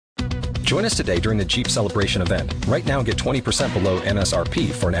Join us today during the Jeep Celebration event. Right now, get 20% below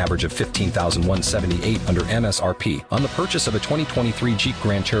MSRP for an average of $15,178 under MSRP on the purchase of a 2023 Jeep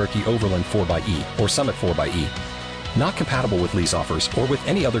Grand Cherokee Overland 4xE or Summit 4xE. Not compatible with lease offers or with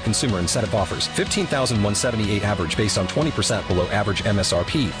any other consumer incentive offers. $15,178 average based on 20% below average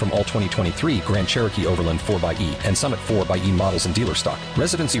MSRP from all 2023 Grand Cherokee Overland 4xE and Summit 4xE models in dealer stock.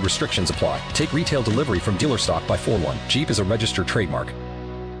 Residency restrictions apply. Take retail delivery from dealer stock by 4/1. Jeep is a registered trademark.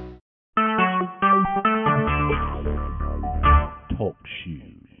 Talk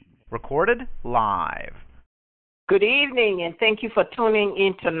shoes. Recorded live. Good evening, and thank you for tuning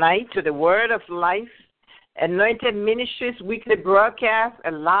in tonight to the Word of Life Anointed Ministries weekly broadcast,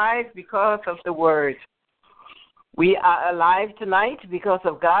 alive because of the Word. We are alive tonight because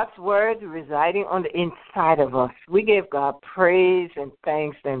of God's Word residing on the inside of us. We give God praise and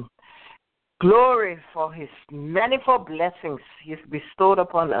thanks and glory for His manifold blessings He's bestowed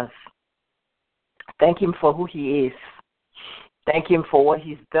upon us. Thank Him for who He is. Thank Him for what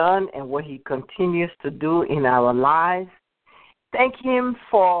He's done and what He continues to do in our lives. Thank Him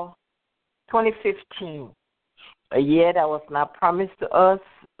for 2015, a year that was not promised to us,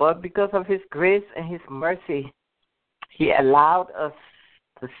 but because of His grace and His mercy, He allowed us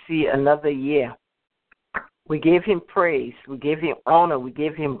to see another year. We give Him praise. We give Him honor. We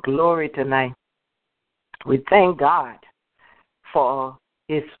give Him glory tonight. We thank God for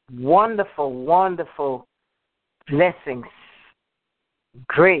His wonderful, wonderful blessings,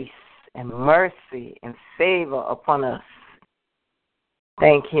 grace and mercy and favor upon us.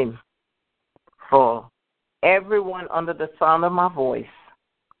 Thank Him for everyone under the sound of my voice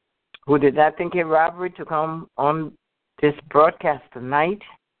who did not think it robbery to come on this broadcast tonight.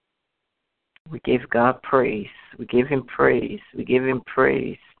 We give God praise. We give Him praise. We give Him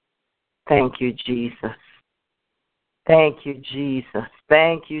praise. Thank you, Jesus. Thank you, Jesus.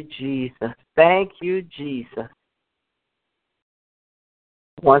 Thank you, Jesus. Thank you, Jesus.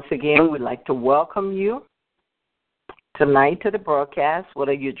 Once again, we'd like to welcome you tonight to the broadcast,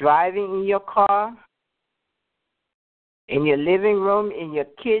 whether you're driving in your car, in your living room, in your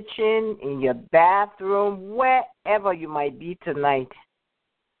kitchen, in your bathroom, wherever you might be tonight.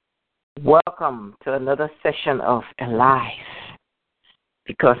 Welcome to another session of Alive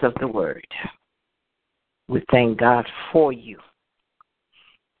because of the Word. We thank God for you.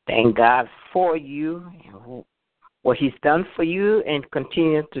 Thank God for you, what He's done for you and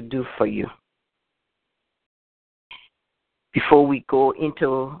continue to do for you. Before we go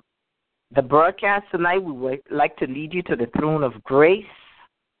into the broadcast tonight, we would like to lead you to the throne of grace.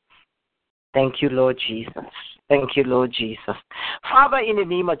 Thank you, Lord Jesus. Thank you, Lord Jesus. Father, in the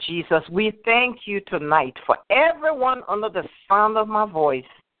name of Jesus, we thank you tonight for everyone under the sound of my voice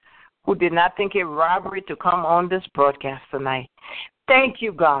who did not think it robbery to come on this broadcast tonight. Thank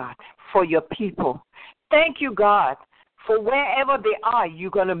you, God, for your people. Thank you, God, for wherever they are,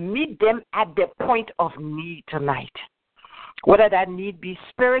 you're going to meet them at their point of need tonight. Whether that need be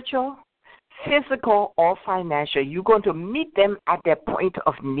spiritual, physical, or financial, you're going to meet them at their point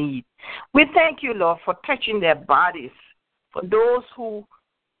of need. We thank you, Lord, for touching their bodies. For those who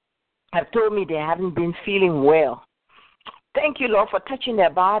have told me they haven't been feeling well, thank you, Lord, for touching their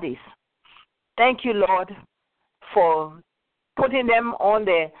bodies. Thank you, Lord, for putting them on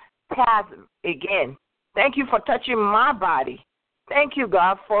their path again. Thank you for touching my body. Thank you,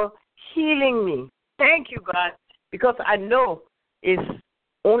 God, for healing me. Thank you, God, because I know it's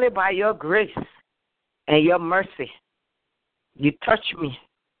only by your grace and your mercy. You touch me.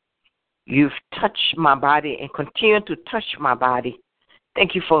 You've touched my body and continue to touch my body.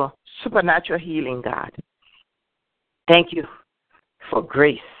 Thank you for supernatural healing, God. Thank you for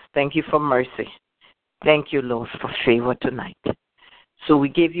grace. Thank you for mercy. Thank you, Lord, for favor tonight. So we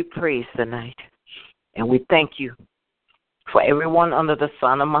give you praise tonight. And we thank you for everyone under the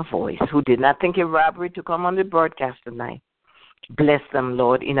sound of my voice who did not think it robbery to come on the broadcast tonight. Bless them,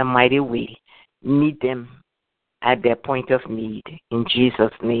 Lord, in a mighty way. Meet them at their point of need. In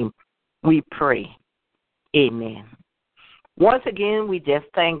Jesus' name we pray. Amen. Once again, we just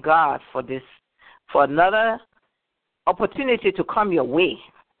thank God for this, for another opportunity to come your way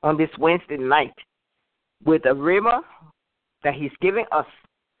on this Wednesday night with a rhema that He's giving us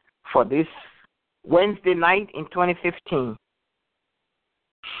for this Wednesday night in 2015.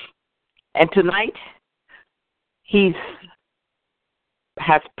 And tonight, He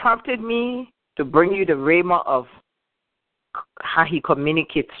has prompted me to bring you the rhema of how He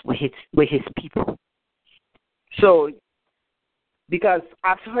communicates with his people. So, because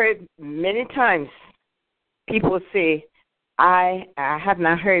I've heard many times people say, I have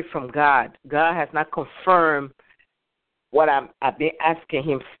not heard from God. God has not confirmed what I've been asking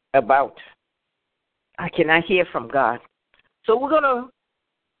him about. I cannot hear from God. So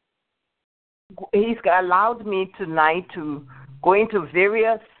he's allowed me tonight to go into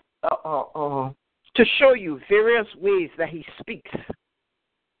various, to show you various ways that he speaks.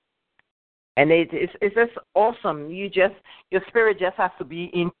 And it's just awesome. Your spirit just has to be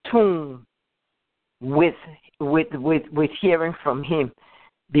in tune with hearing from him,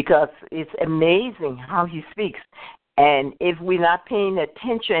 because it's amazing how he speaks. And if we're not paying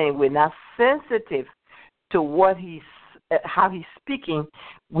attention, we're not sensitive to how he's speaking,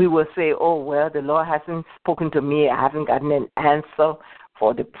 we will say, oh, well, the Lord hasn't spoken to me. I haven't gotten an answer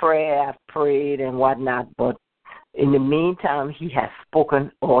for the prayer I've prayed and whatnot. But in the meantime, he has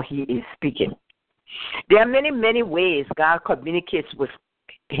spoken, or he is speaking. There are many, many ways God communicates with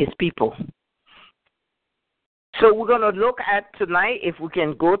his people. So we're going to look at tonight, if we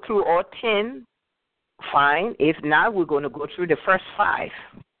can go through all 10, fine. If not, we're going to go through the first 5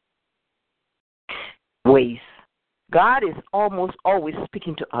 ways. God is almost always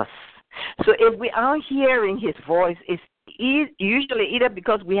speaking to us. So if we aren't hearing his voice, it's usually either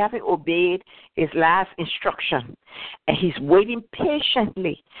because we haven't obeyed his last instruction, and he's waiting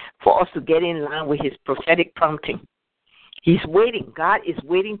patiently for us to get in line with his prophetic prompting. He's waiting. God is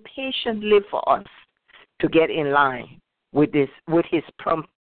waiting patiently for us to get in line with his prompt.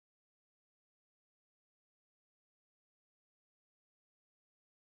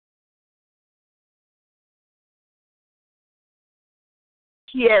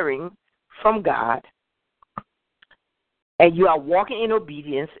 Hearing from God, and you are walking in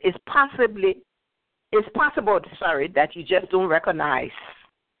obedience, it's possible that you just don't recognize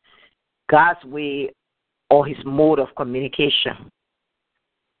God's way or his mode of communication.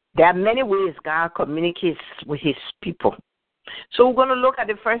 There are many ways God communicates with his people. So we're going to look at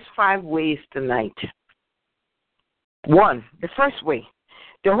the first 5 ways tonight. 1, the first way,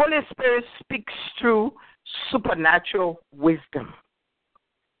 the Holy Spirit speaks through supernatural wisdom.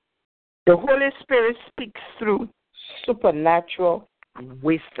 The Holy Spirit speaks through supernatural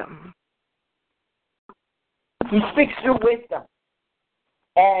wisdom. He speaks through wisdom.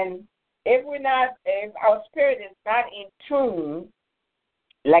 And if our spirit is not in tune,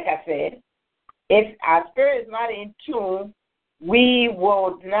 like I said, if our spirit is not in tune, we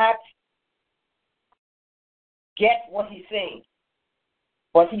will not get what he's saying.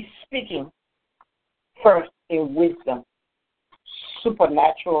 But he's speaking first in wisdom.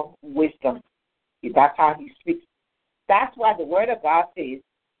 Supernatural wisdom. That's how he speaks. That's why the word of God says,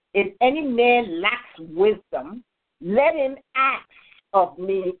 if any man lacks wisdom, let him ask of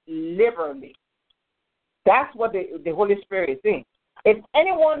me liberally. That's what the Holy Spirit is saying. If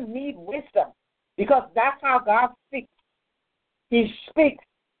anyone needs wisdom, because that's how God speaks. He speaks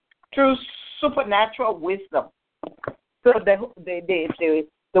through supernatural wisdom. So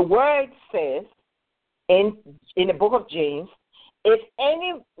the word says in the book of James, if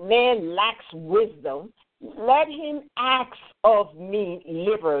any man lacks wisdom, let him ask of me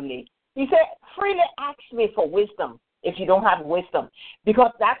liberally. He said, freely ask me for wisdom if you don't have wisdom,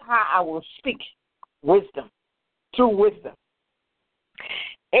 because that's how I will speak wisdom, through wisdom.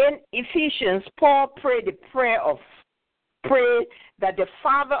 In Ephesians, Paul prayed the prayer that the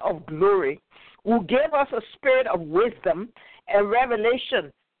Father of glory will give us a spirit of wisdom and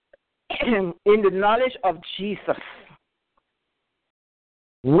revelation in the knowledge of Jesus.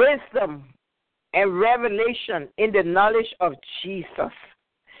 Wisdom and revelation in the knowledge of Jesus.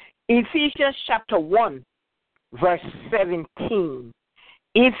 Ephesians chapter 1, verse 17.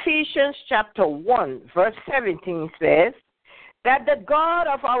 Ephesians chapter 1, verse 17 says, that the God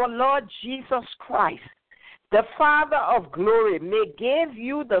of our Lord Jesus Christ, the Father of glory, may give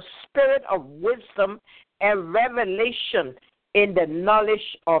you the spirit of wisdom and revelation in the knowledge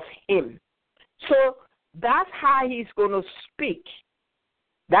of him. So that's how he's going to speak.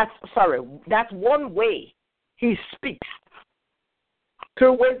 That's one way he speaks,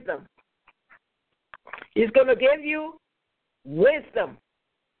 through wisdom. He's going to give you wisdom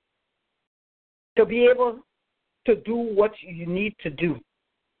to be able to do what you need to do.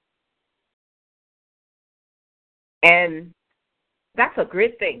 And that's a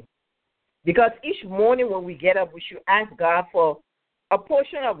great thing, because each morning when we get up, we should ask God for a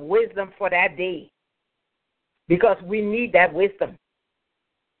portion of wisdom for that day, because we need that wisdom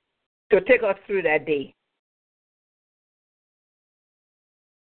to take us through that day.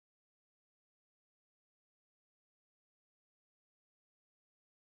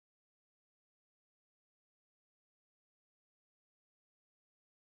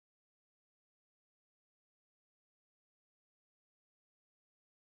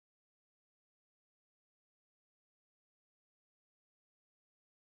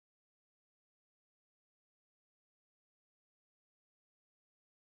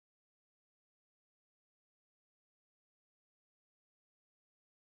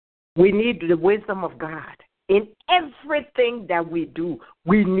 We need the wisdom of God. In everything that we do,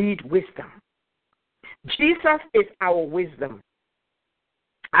 we need wisdom. Jesus is our wisdom.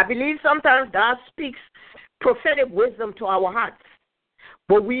 I believe sometimes God speaks prophetic wisdom to our hearts,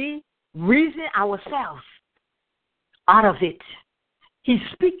 but we reason ourselves out of it. He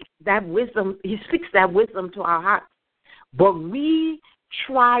speaks that wisdom to our hearts, but we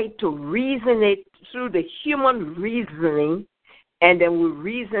try to reason it through the human reasoning, and then we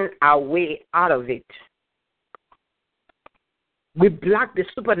reason our way out of it. We block the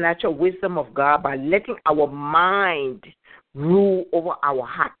supernatural wisdom of God by letting our mind rule over our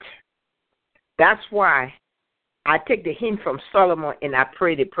heart. That's why I take the hint from Solomon and I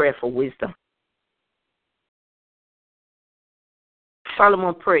pray the prayer for wisdom.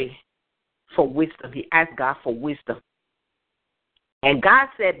 Solomon prayed for wisdom. He asked God for wisdom. And God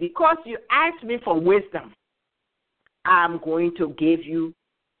said, because you asked me for wisdom, I'm going to give you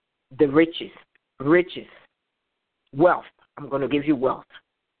the riches, wealth. I'm going to give you wealth.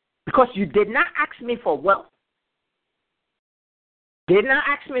 Because you did not ask me for wealth. Did not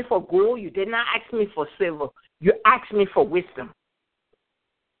ask me for gold. You did not ask me for silver. You asked me for wisdom.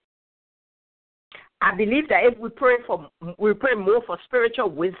 I believe that if we pray more for spiritual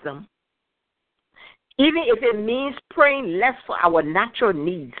wisdom, even if it means praying less for our natural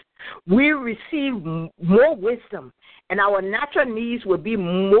needs, we receive more wisdom, and our natural needs will be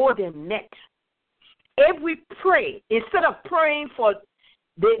more than met. If we pray, instead of praying for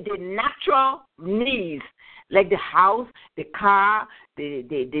the natural needs, like the house, the car, the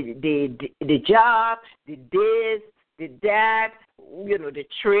job, the this, the that, the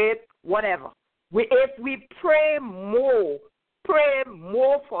trip, whatever. If we pray more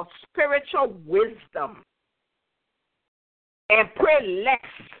for spiritual wisdom and pray less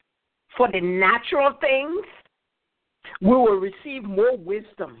for the natural things, we will receive more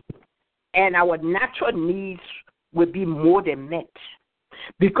wisdom, and our natural needs will be more than met.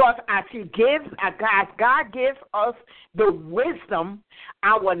 Because as God gives us the wisdom,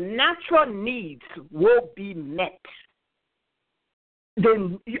 our natural needs will be met.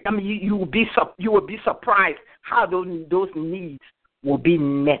 Then you will be surprised how those needs will be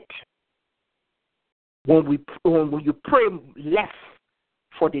met when you pray less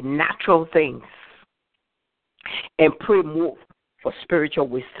for the natural things and pray more for spiritual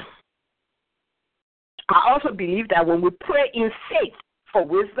wisdom. I also believe that when we pray in faith for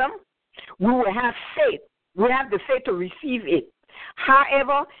wisdom, we will have faith. We have the faith to receive it.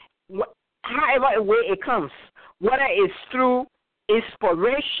 However way it comes, whether it's through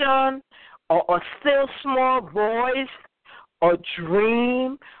inspiration or a still small voice or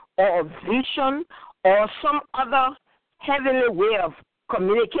dream or a vision or some other heavenly way of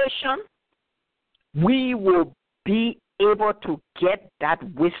communication, we will be able to get that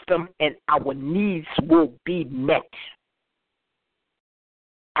wisdom and our needs will be met.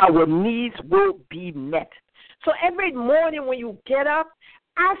 Our needs will be met. So every morning when you get up,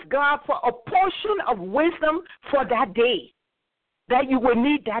 ask God for a portion of wisdom for that day that you will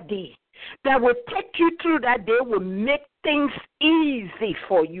need that day, that will take you through that day, will make things easy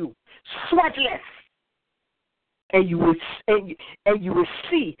for you, sweatless. And you will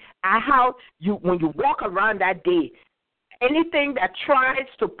see how when you walk around that day, anything that tries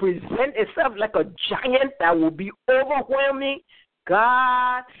to present itself like a giant that will be overwhelming,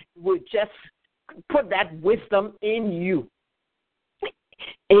 God will just put that wisdom in you,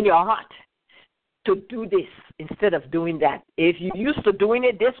 in your heart, to do this instead of doing that. If you're used to doing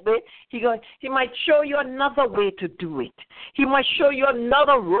it this way, he might show you another way to do it. He might show you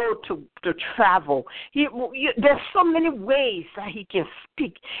another road to travel. There's so many ways that he can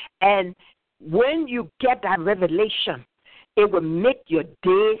speak. And when you get that revelation, it will make your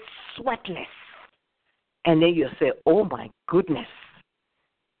day sweatless. And then you'll say, oh, my goodness,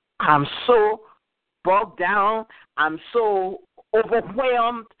 I'm so bogged down. I'm so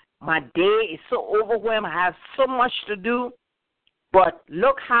overwhelmed. My day is so overwhelmed. I have so much to do. But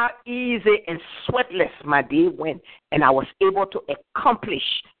look how easy and sweatless my day went. And I was able to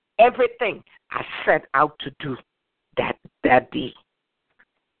accomplish everything I set out to do that day.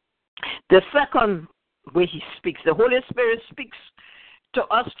 The second way he speaks, the Holy Spirit speaks to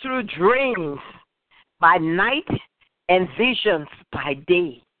us through dreams by night and visions by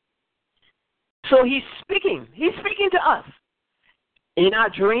day. So he's speaking to us in our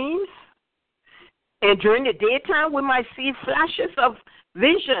dreams, and during the daytime we might see flashes of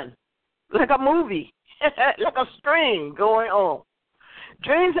vision, like a movie, like a string going on.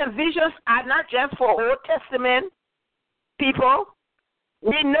 Dreams and visions are not just for Old Testament people.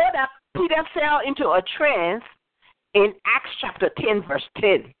 We know that Peter fell into a trance in Acts chapter 10, verse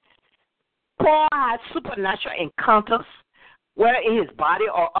 10. Paul had supernatural encounters, whether in his body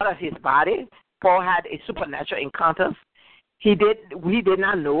or out of his body. Paul had a supernatural encounters. We did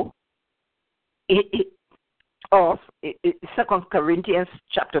not know of 2 Corinthians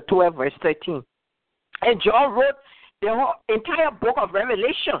chapter 12, verse 13. And John wrote the whole entire book of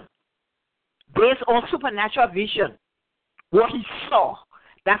Revelation based on supernatural vision, what he saw.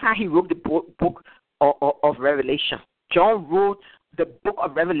 That's how he wrote the book of Revelation. John wrote the book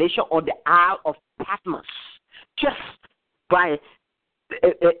of Revelation on the Isle of Patmos just by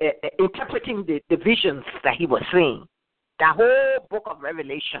interpreting the visions that he was seeing. The whole book of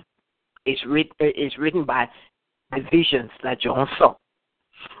Revelation is written by the visions that John saw.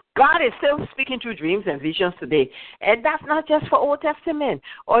 God is still speaking through dreams and visions today. And that's not just for Old Testament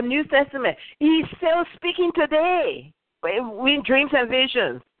or New Testament. He's still speaking today in dreams and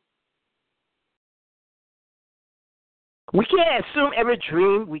visions. We can't assume every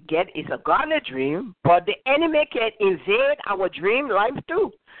dream we get is a godly dream, but the enemy can invade our dream life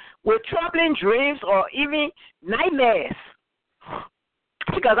too, with troubling dreams or even nightmares.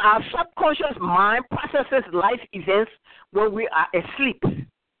 Because our subconscious mind processes life events when we are asleep.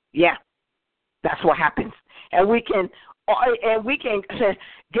 Yeah, that's what happens, and we can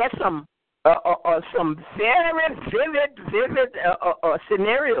get some very vivid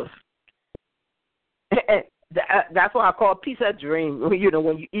scenarios. That's what I call pizza dream. You know,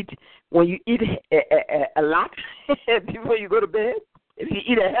 when you eat a lot before you go to bed. If you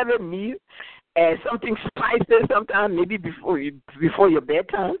eat a heavy meal and something spicy, sometimes maybe before your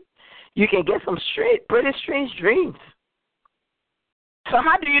bedtime, you can get some pretty strange dreams. So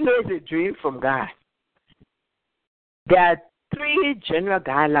how do you know it's a dream from God? There are 3 general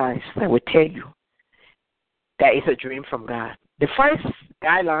guidelines that will tell you that it's a dream from God. The first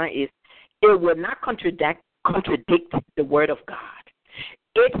guideline is it will not contradict the Word of God.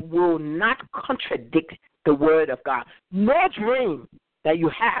 It will not contradict the Word of God. No dream that you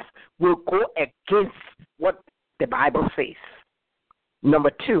have will go against what the Bible says. Number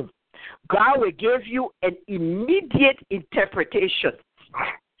 2, God will give you an immediate interpretation.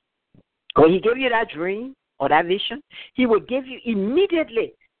 When He gives you that dream or that vision, He will give you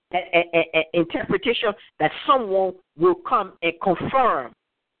immediately an interpretation that someone will come and confirm,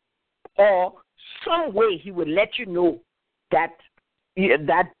 or some way He will let you know that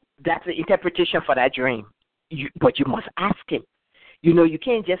that's the interpretation for that dream. But you must ask Him. You know, you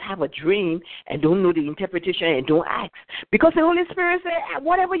can't just have a dream and don't know the interpretation and don't ask. Because the Holy Spirit said,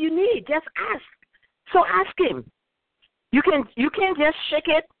 whatever you need, just ask. So ask Him. You can't just shake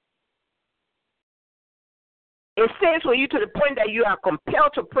it. It stays for you to the point that you are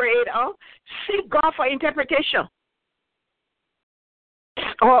compelled to pray it out. Seek God for interpretation.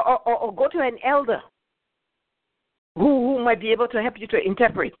 Or go to an elder who might be able to help you to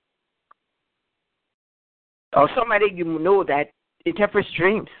interpret. Or somebody you know that interprets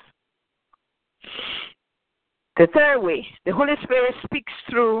dreams. The third way, the Holy Spirit speaks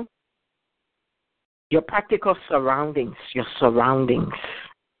through your practical surroundings, your surroundings.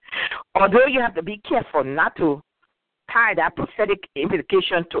 Although you have to be careful not to tie that prophetic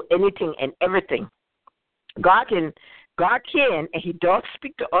implication to anything and everything. God can and He does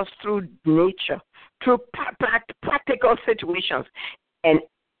speak to us through nature, through practical situations, and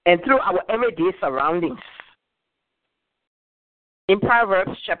through our everyday surroundings. In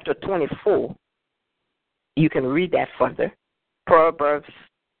Proverbs chapter 24, you can read that further. Proverbs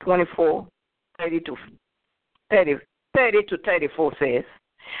 24, 30 to 34 says,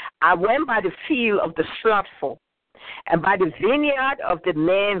 I went by the field of the slothful, and by the vineyard of the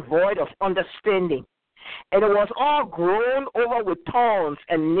man void of understanding. And it was all grown over with thorns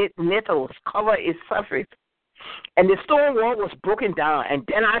and nettles covered its surface. And the stone wall was broken down. And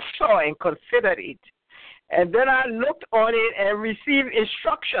then I saw and considered it. And then I looked on it and received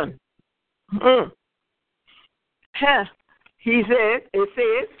instruction. It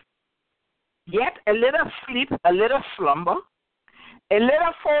says, yet a little sleep, a little slumber, a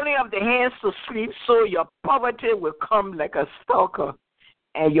little folding of the hands to sleep, so your poverty will come like a stalker,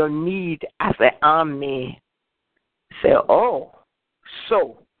 and your need as an army. Say, oh,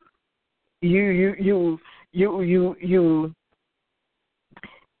 so you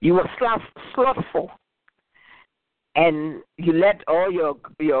were slothful, and you let all your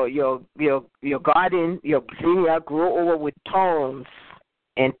garden, your vineyard grow over with thorns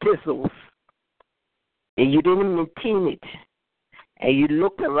and thistles, and you didn't maintain it, and you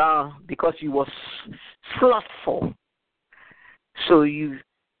looked around because you were slothful. So you,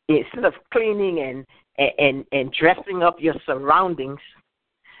 instead of cleaning and dressing up your surroundings,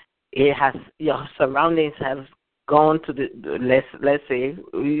 your surroundings have gone to the let's say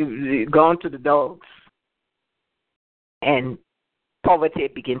gone to the dogs, and poverty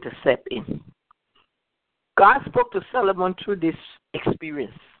began to step in. God spoke to Solomon through this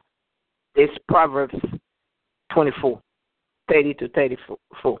experience, this Proverbs 24:30 to 34.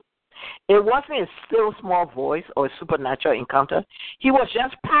 It wasn't a still small voice or a supernatural encounter. He was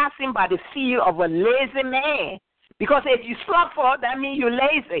just passing by the field of a lazy man. Because if you slothful, that means you're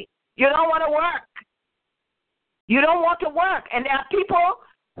lazy. You don't want to work. You don't want to work. And there are people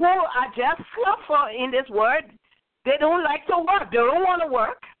who are just slothful in this word. They don't like to work. They don't want to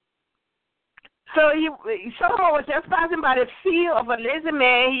work. So Solomon was just passing by the field of a lazy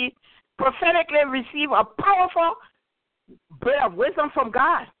man. He prophetically received a powerful bit of wisdom from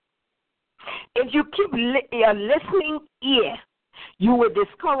God. If you keep a listening ear, you will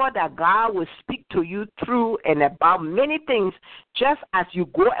discover that God will speak to you through and about many things just as you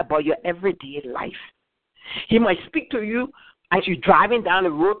go about your everyday life. He might speak to you as you're driving down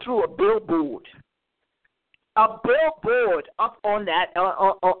the road through a billboard. A billboard up on that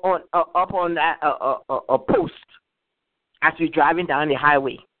post as you're driving down the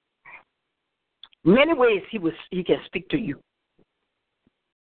highway. Many ways he can speak to you.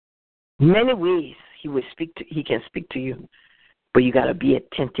 Many ways he can speak to you, but you gotta be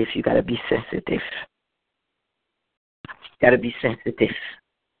attentive. You gotta be sensitive.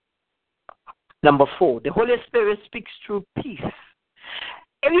 Number 4, the Holy Spirit speaks through peace.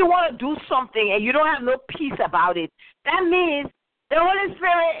 If you want to do something and you don't have no peace about it, that means the Holy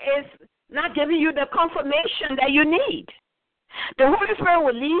Spirit is not giving you the confirmation that you need. The Holy Spirit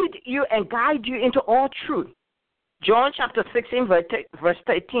will lead you and guide you into all truth. John chapter 16, verse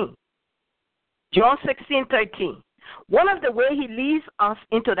 13. John 16:13. One of the ways he leads us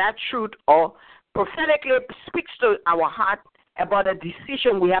into that truth or prophetically speaks to our heart about a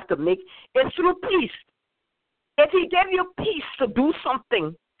decision we have to make is through peace. If he gave you peace to do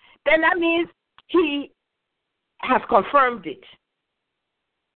something, then that means he has confirmed it.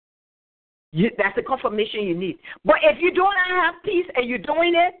 That's the confirmation you need. But if you don't have peace and you're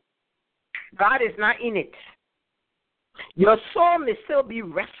doing it, God is not in it. Your soul may still be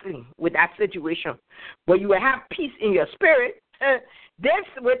wrestling with that situation, but you will have peace in your spirit. This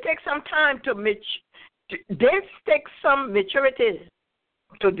will take some time to this takes some maturity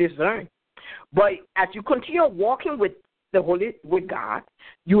to discern. But as you continue walking with God,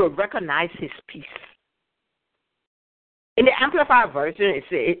 you will recognize his peace. In the Amplified Version, it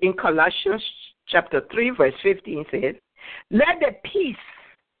says in Colossians chapter 3, verse 15, it says, "Let the peace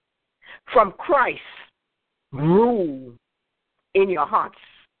from Christ rule in your hearts."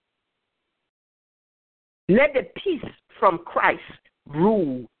 Let the peace from Christ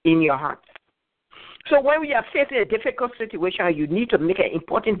rule in your hearts. So when we are facing a difficult situation and you need to make an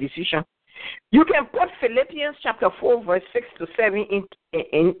important decision, you can put Philippians chapter 4, verse 6 to 7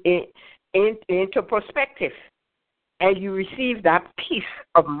 into perspective, and you receive that peace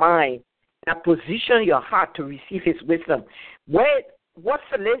of mind that positions your heart to receive his wisdom. What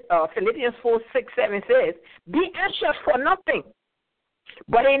Philippians 4, 6, 7 says, "Be anxious for nothing,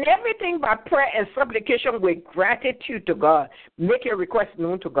 but in everything by prayer and supplication with gratitude to God, make your request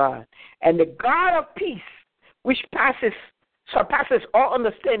known to God. And the God of peace, which surpasses all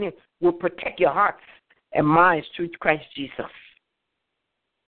understanding, will protect your hearts and minds through Christ Jesus."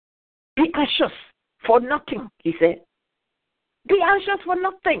 Be anxious for nothing, he said. Be anxious for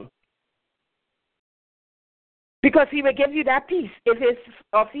nothing. Because he will give you that peace if it's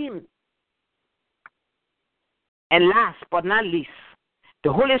of him. And last but not least,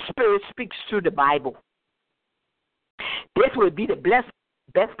 the Holy Spirit speaks through the Bible. This will be the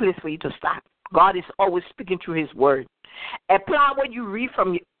best place for you to start. God is always speaking through his word. Apply what you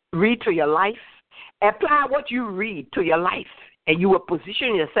read to your life. Apply what you read to your life, and you will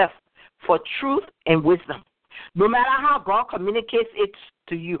position yourself for truth and wisdom, no matter how God communicates it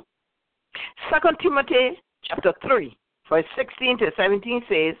to you. 2 Timothy chapter 3, verse 16 to 17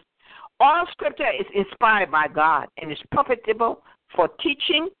 says, "All scripture is inspired by God and is profitable for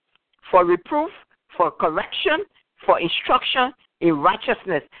teaching, for reproof, for correction, for instruction in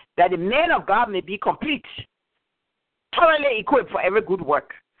righteousness, that the man of God may be complete, thoroughly equipped for every good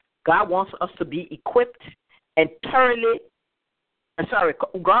work." God wants us to be equipped and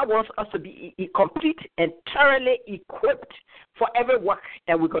God wants us to be complete and thoroughly equipped for every work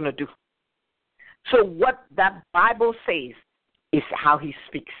that we're going to do. So what that Bible says is how he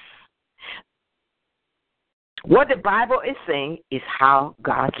speaks. What the Bible is saying is how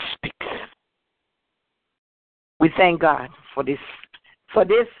God speaks. We thank God for this.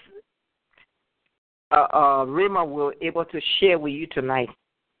 Rhema we're able to share with you tonight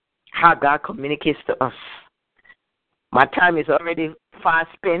how God communicates to us. My time is already far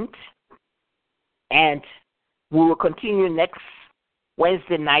spent, and we will continue next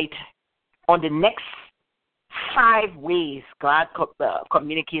Wednesday night on the next 5 ways God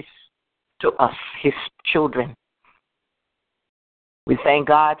communicates to us, His children. We thank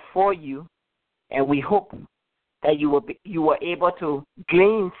God for you, and we hope that you were able to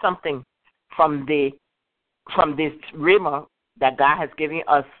glean something from this rhema that God has given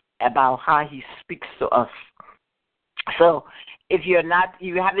us about how He speaks to us. So, if you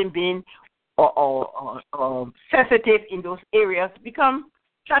haven't been or sensitive in those areas,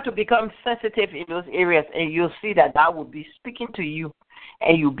 try to become sensitive in those areas, and you'll see that God will be speaking to you,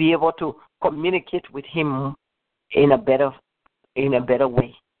 and you'll be able to communicate with Him in a better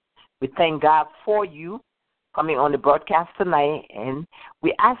way. We thank God for you coming on the broadcast tonight, and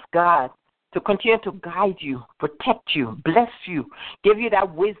we ask God to continue to guide you, protect you, bless you, give you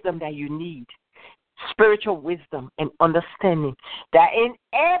that wisdom that you need, spiritual wisdom and understanding, that in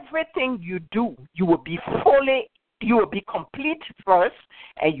everything you do, you will be complete first,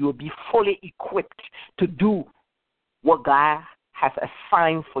 and you will be fully equipped to do what God has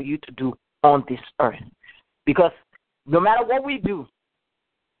assigned for you to do on this earth. Because no matter what we do,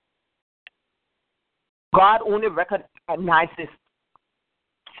 God only recognizes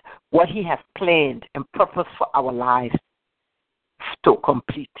what He has planned and purposed for our lives to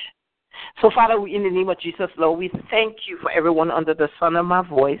complete. So, Father, in the name of Jesus, Lord, we thank you for everyone under the sound of my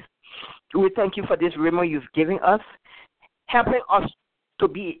voice. We thank you for this rhema you've given us, helping us to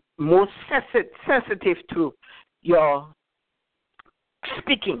be more sensitive to your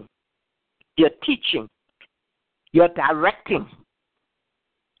speaking, your teaching, your directing.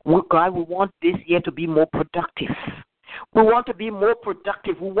 God, we want this year to be more productive. We want to be more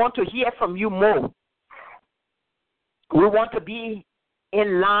productive. We want to hear from you more. We want to be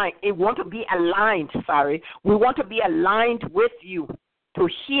in line. We want to be aligned, We want to be aligned with you to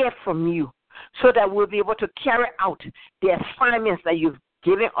hear from you so that we'll be able to carry out the assignments that you've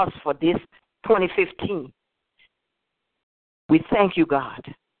given us for this 2015. We thank you, God.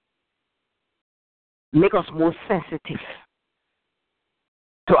 Make us more sensitive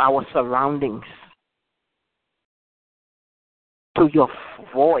to our surroundings, to your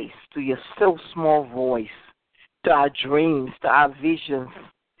voice, to your still small voice, to our dreams, to our visions,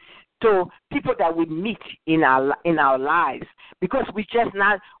 to people that we meet in our lives, because we just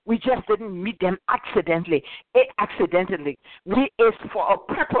didn't meet them accidentally. It's for a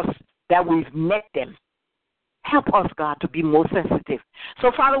purpose that we've met them. Help us, God, to be more sensitive.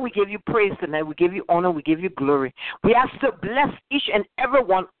 So, Father, we give you praise tonight. We give you honor. We give you glory. We ask to bless each and every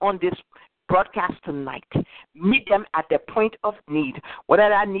one on this broadcast tonight. Meet them at their point of need, whether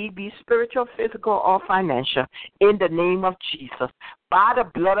that need be spiritual, physical, or financial, in the name of Jesus. By the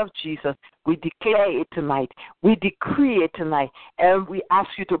blood of Jesus, we declare it tonight. We decree it tonight, and we ask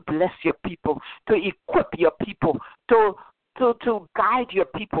you to bless your people, to equip your people, to guide your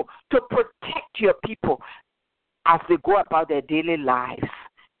people, to protect your people as they go about their daily lives.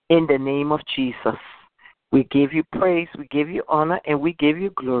 In the name of Jesus, we give you praise, we give you honor, and we give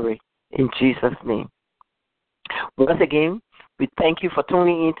you glory. In Jesus' name. Once again, we thank you for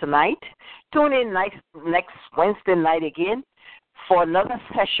tuning in tonight. Tune in next Wednesday night again for another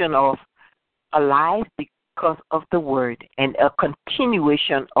session of Alive Because of the Word, and a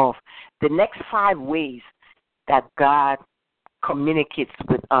continuation of the next 5 ways that God communicates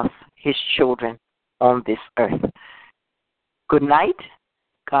with us, His children, on this earth. Good night.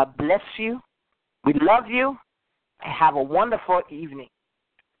 God bless you. We love you. Have a wonderful evening.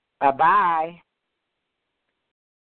 Bye-bye.